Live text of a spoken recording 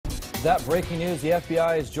That breaking news, the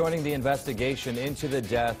FBI is joining the investigation into the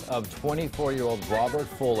death of 24-year-old Robert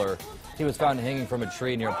Fuller. He was found hanging from a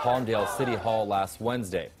tree near Palmdale City Hall last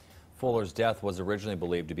Wednesday. Fuller's death was originally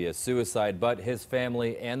believed to be a suicide, but his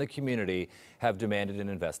family and the community have demanded an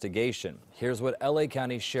investigation. Here's what LA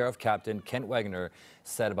County Sheriff Captain Kent Wagner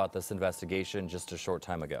said about this investigation just a short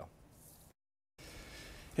time ago.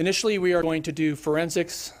 Initially, we are going to do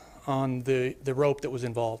forensics on the rope that was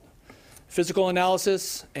involved. Physical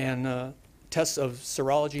analysis and tests of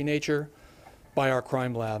serology nature by our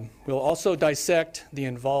crime lab. We'll also dissect the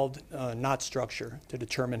involved knot structure to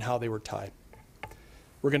determine how they were tied.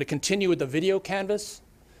 We're going to continue with the video canvas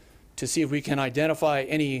to see if we can identify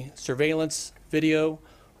any surveillance video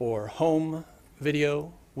or home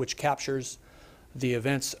video which captures the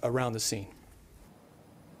events around the scene.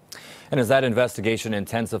 And as that investigation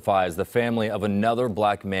intensifies, the family of another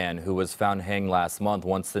black man who was found hanged last month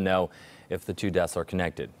wants to know if the two deaths are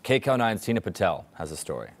connected. KCAL 9's Tina Patel has a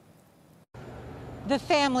story. The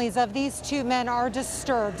families of these two men are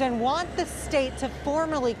disturbed and want the state to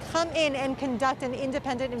formally come in and conduct an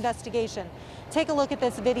independent investigation. Take a look at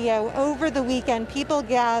this video. Over the weekend, people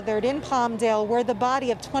gathered in Palmdale where the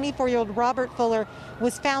body of 24-year-old Robert Fuller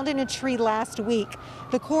was found in a tree last week.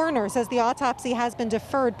 The coroner says the autopsy has been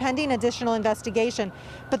deferred pending additional investigation,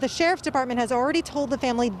 but the sheriff's department has already told the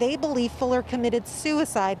family they believe Fuller committed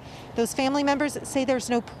suicide. Those family members say there's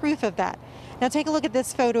no proof of that. Now take a look at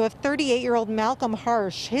this photo of 38-year-old Malcolm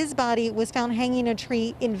Harsh. His body was found hanging in a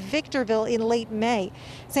tree in Victorville in late May.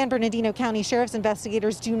 San Bernardino County Sheriff's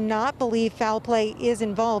investigators do not believe foul play is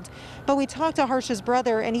involved, but we talked to Harsh's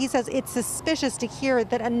brother, and he says it's suspicious to hear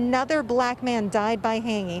that another black man died by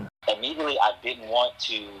hanging. Immediately, I didn't want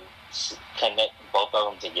to connect both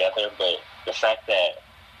of them together, but the fact that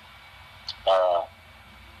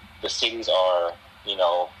the cities are,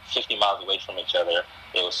 50 miles away from each other,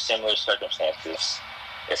 it was similar circumstances.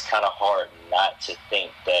 It's kind of hard not to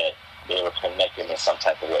think that they were connected in some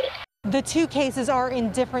type of way. The two cases are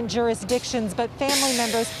in different jurisdictions, but family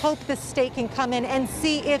members hope the state can come in and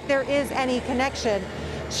see if there is any connection.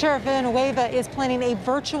 Sheriff Villanueva is planning a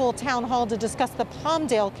virtual town hall to discuss the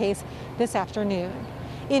Palmdale case this afternoon.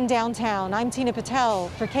 In downtown, I'm Tina Patel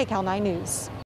for KCAL 9 News.